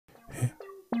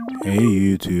Hey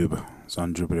YouTube,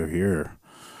 Sun Jupiter here.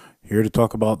 Here to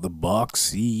talk about the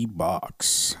Boxee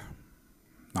box.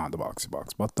 Not the Boxee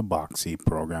box, but the Boxee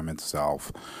program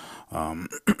itself. Um,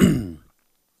 I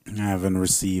haven't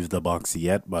received the Boxee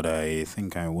yet, but I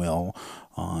think I will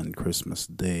on Christmas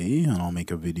Day, and I'll make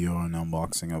a video on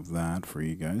unboxing of that for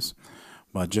you guys.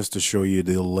 But just to show you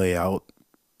the layout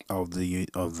of the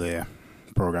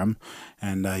program,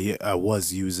 and I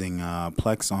was using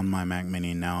Plex on my Mac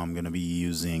Mini. Now I'm gonna be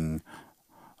using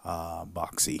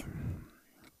Boxee.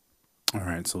 All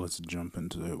right, so let's jump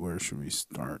into it. Where should we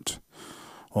start?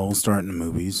 Well, we'll start in the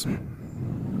movies.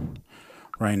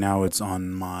 Right now, it is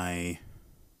on my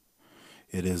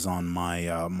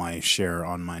share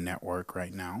on my network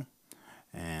right now,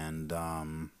 and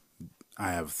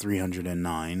I have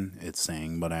 309. It's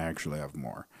saying, but I actually have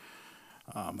more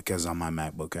because on my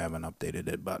MacBook I haven't updated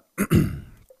it. But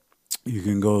you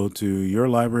can go to your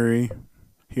library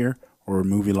here or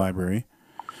movie library,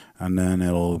 and then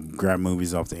it'll grab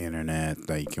movies off the internet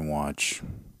that you can watch.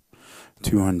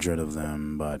 200 of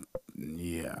them, but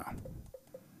yeah.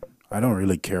 I don't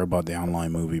really care about the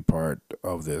online movie part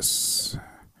of this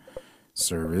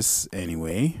service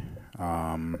anyway.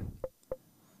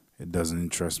 It doesn't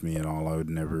interest me at all. I would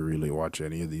never really watch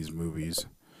any of these movies,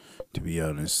 to be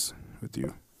honest with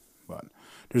you. But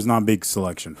there's not a big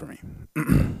selection for me.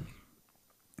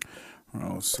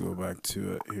 Well, let's go back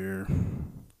to it here.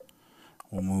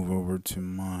 We'll move over to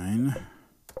mine.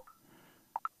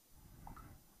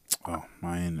 Oh,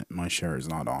 my share is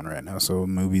not on right now, so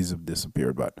movies have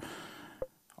disappeared. But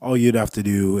all you'd have to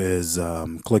do is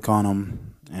click on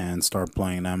them and start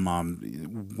playing them.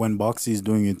 When Boxee is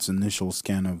doing its initial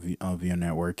scan of your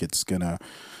network, it's gonna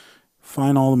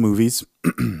find all the movies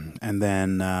and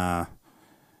then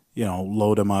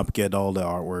load them up, get all the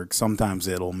artwork. Sometimes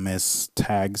it'll miss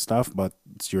tag stuff, but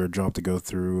it's your job to go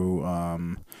through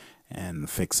and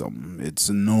fix them. It's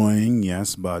annoying,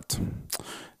 yes, but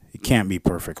it can't be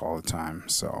perfect all the time.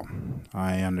 So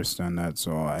I understand that.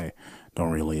 So it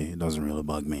doesn't really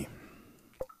bug me.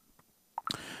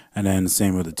 And then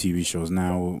same with the TV shows.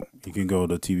 Now you can go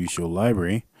to TV show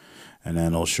library, and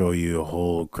then it'll show you a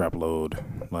whole crap load.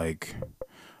 Like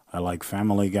I like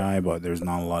Family Guy, but there's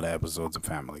not a lot of episodes of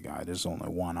Family Guy. There's only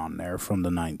one on there from the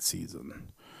 9th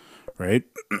season, right?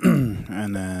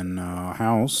 And then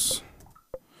House.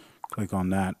 Click on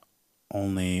that.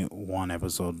 Only one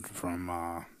episode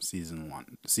from season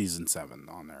 7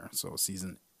 on there. So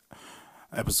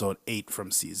episode 8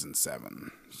 from season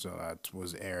 7. So that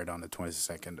was aired on the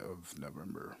 22nd of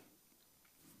November.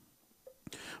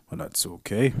 But that's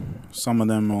okay. Some of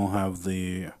them will have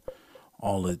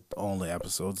all the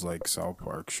episodes, like South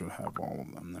Park should have all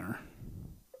of them there.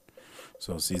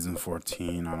 So season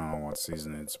 14, I don't know what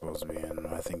season it's supposed to be in.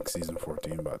 I think season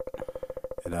 14, but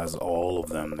it has all of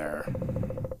them there.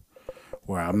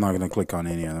 Well, I'm not going to click on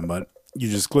any of them, but you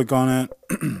just click on it.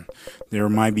 There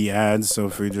might be ads, so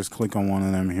if you just click on one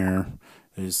of them here,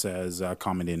 it says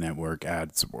Comedy Network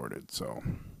ad supported. So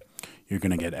you're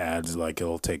going to get ads, like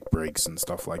it'll take breaks and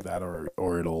stuff like that,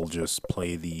 or it'll just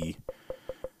play the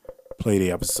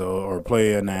episode, or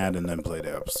play an ad and then play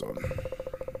the episode.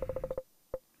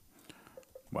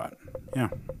 But yeah,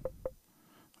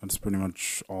 that's pretty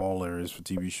much all there is for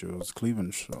TV shows.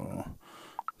 Cleveland Show.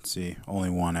 Let's see,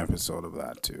 only one episode of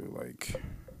that too. Like,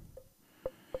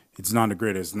 it's not the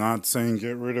greatest. Not saying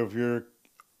get rid of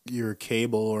your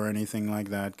cable or anything like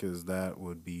that, because that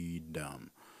would be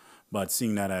dumb. But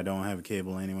seeing that I don't have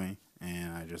cable anyway,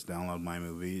 and I just download my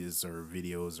movies or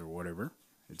videos or whatever,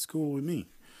 it's cool with me.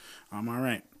 I'm all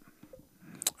right.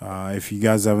 If you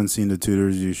guys haven't seen The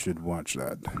Tudors, you should watch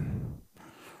that.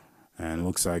 And it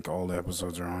looks like all the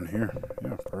episodes are on here.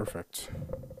 Yeah, perfect.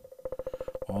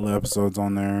 All the episodes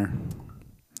on there.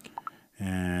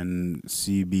 And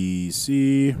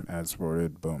CBC, ad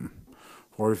supported, boom.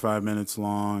 45 minutes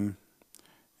long.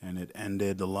 And it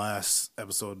ended, the last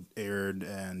episode aired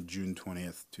on June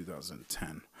 20th,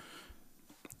 2010.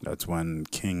 That's when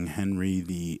King Henry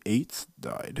VIII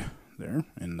died there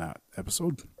in that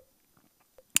episode.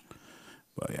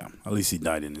 But yeah, at least he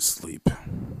died in his sleep.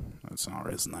 That's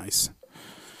not as nice.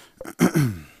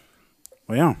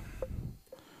 But yeah.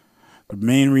 The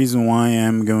main reason why I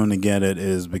am going to get it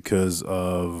is because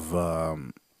of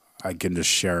I can just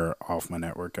share off my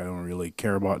network. I don't really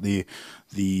care about the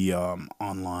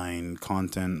online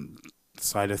content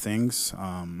side of things.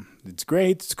 It's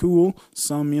great, it's cool.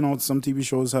 Some TV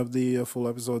shows have the full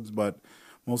episodes, but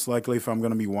most likely if I'm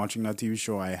going to be watching that TV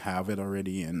show, I have it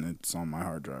already and it's on my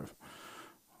hard drive.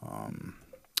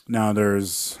 Now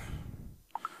there's,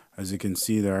 as you can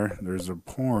see there's a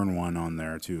porn one on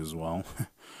there too as well.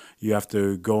 you have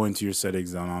to go into your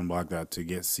settings and unblock that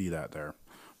to see that there,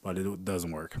 but it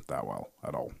doesn't work that well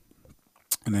at all.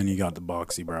 And then you got the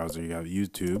Boxee browser. You got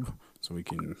YouTube, so we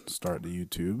can start the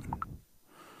YouTube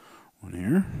one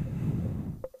here,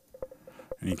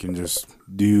 and you can just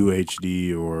do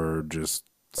HD or just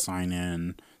sign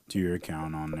in to your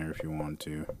account on there if you want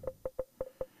to,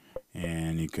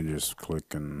 and you can just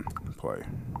click and play.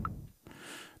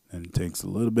 Then it takes a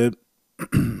little bit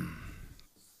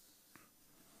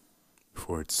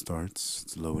before it starts.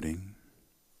 It's loading.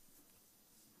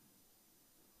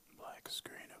 Black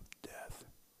screen of death.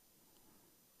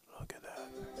 Look at that.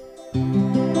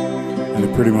 And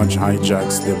it pretty much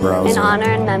hijacks the browser. In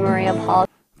honor and memory of Paul.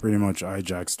 Pretty much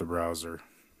hijacks the browser.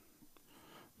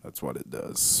 That's what it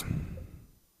does.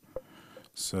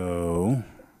 So,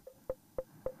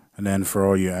 and then for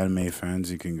all you anime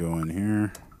fans, you can go in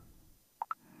here.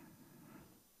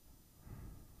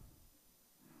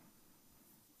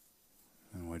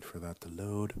 And wait for that to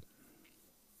load.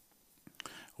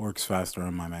 Works faster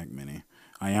on my Mac Mini.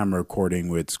 I am recording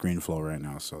with ScreenFlow right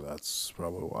now, so that's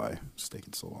probably why it's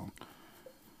taking so long.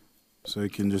 So you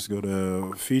can just go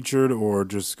to featured or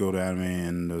just go to anime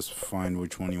and just find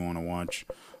which one you want to watch.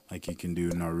 Like you can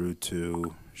do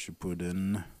Naruto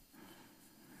Shippuden.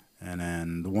 And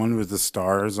then the one with the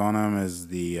stars on them is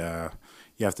the,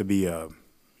 you have to be a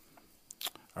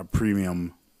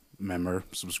premium member,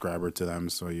 subscriber to them.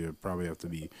 So you probably have to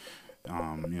be,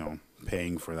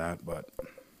 paying for that. But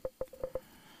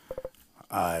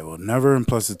I will never, and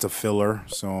plus it's a filler,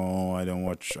 so I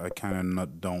kind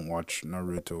of don't watch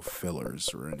Naruto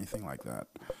fillers or anything like that,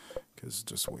 because it's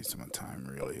just wasting my time,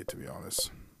 really, to be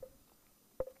honest.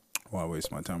 Well, I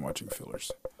waste my time watching fillers.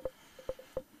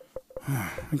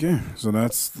 Okay, so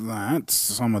that's that.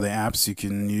 Some of the apps you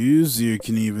can use. You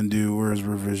can even do, where's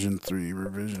revision 3?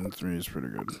 Revision 3 is pretty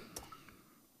good.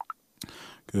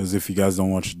 Because if you guys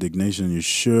don't watch Indignation, you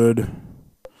should.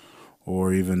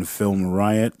 Or even Film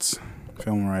Riot.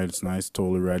 Film Riot's nice.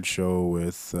 Totally Red show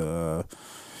with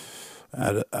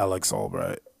Alex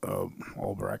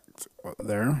Albrecht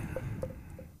there.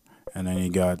 And then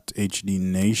you got HD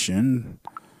Nation,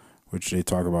 which they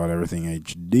talk about everything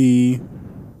HD,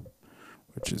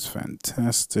 which is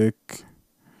fantastic.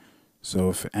 So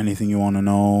if anything you want to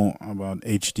know about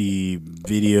HD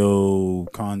video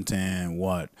content,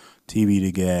 what TV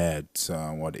to get,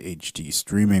 what HD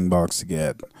streaming box to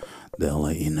get, they'll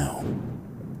let you know.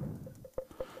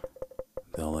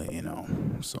 They'll let you know.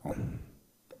 So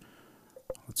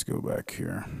let's go back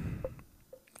here.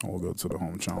 We'll go to the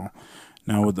home channel.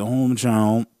 Now with the home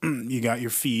channel, you got your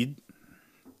feed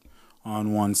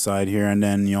on one side here, and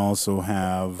then you also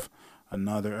have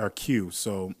another queue.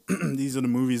 So these are the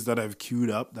movies that I've queued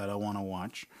up that I want to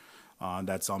watch.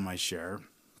 That's on my share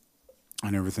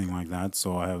and everything like that.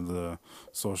 So I have the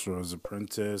Sorcerer's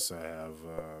Apprentice. I have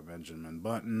Benjamin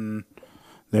Button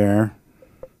there.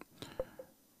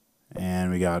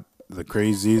 And we got The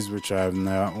Crazies, which I have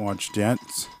not watched yet.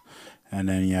 And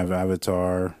then you have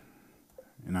Avatar,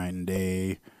 Night and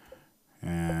Day,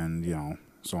 and,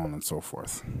 so on and so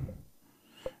forth.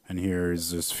 And here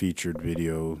is this featured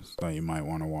videos that you might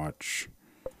want to watch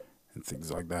and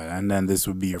things like that. And then this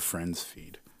would be your friend's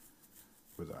feed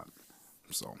with that.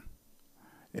 So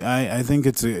I think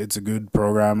it's a good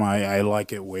program. I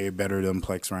like it way better than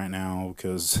Plex right now,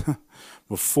 because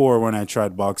before, when I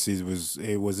tried Boxee,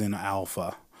 it was in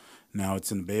alpha. Now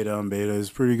it's in beta, and beta is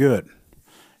pretty good.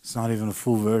 It's not even a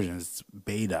full version. It's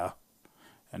beta,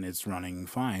 and it's running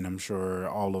fine. I'm sure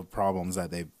all the problems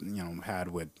that they had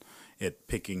with it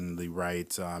picking the right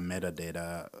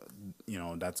metadata,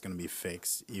 that's going to be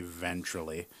fixed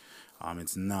eventually.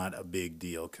 It's not a big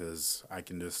deal because I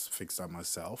can just fix that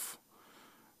myself.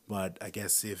 But I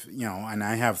guess if, and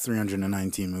I have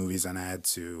 319 movies, and I had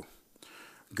to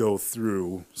go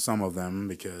through some of them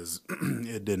because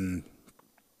it didn't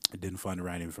find the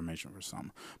right information for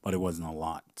some, but it wasn't a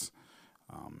lot.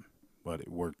 But it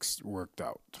worked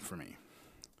out for me.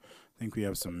 I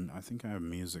think I have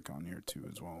music on here too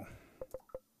as well.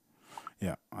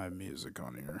 Yeah, I have music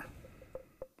on here.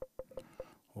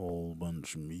 Whole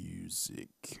bunch of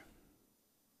music.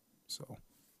 So,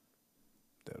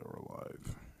 dead or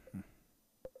alive.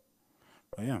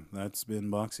 But yeah, that's been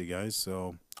Boxee, guys.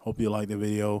 So, hope you liked the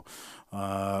video.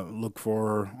 Look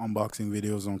for unboxing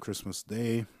videos on Christmas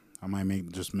Day. I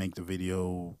might just make the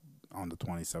video on the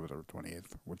 27th or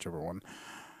 28th, whichever one.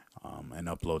 And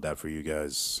upload that for you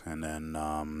guys. And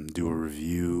then do a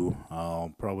review.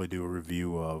 I'll probably do a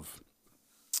review of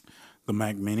the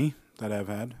Mac Mini that I've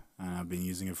had. And I've been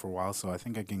using it for a while, so I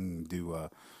think I can do a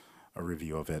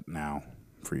review of it now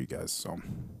for you guys. So,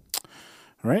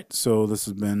 All right, so this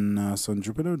has been Sun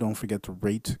Jupiter. Don't forget to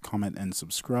rate, comment, and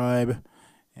subscribe.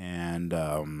 And,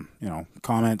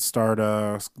 comment, start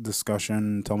a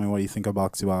discussion. Tell me what you think of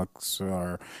Boxee Box,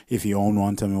 or if you own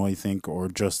one, tell me what you think, or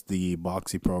just the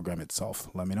Boxee program itself.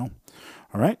 Let me know.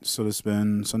 All right, so this has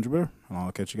been Sun Jupiter, and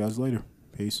I'll catch you guys later.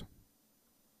 Peace.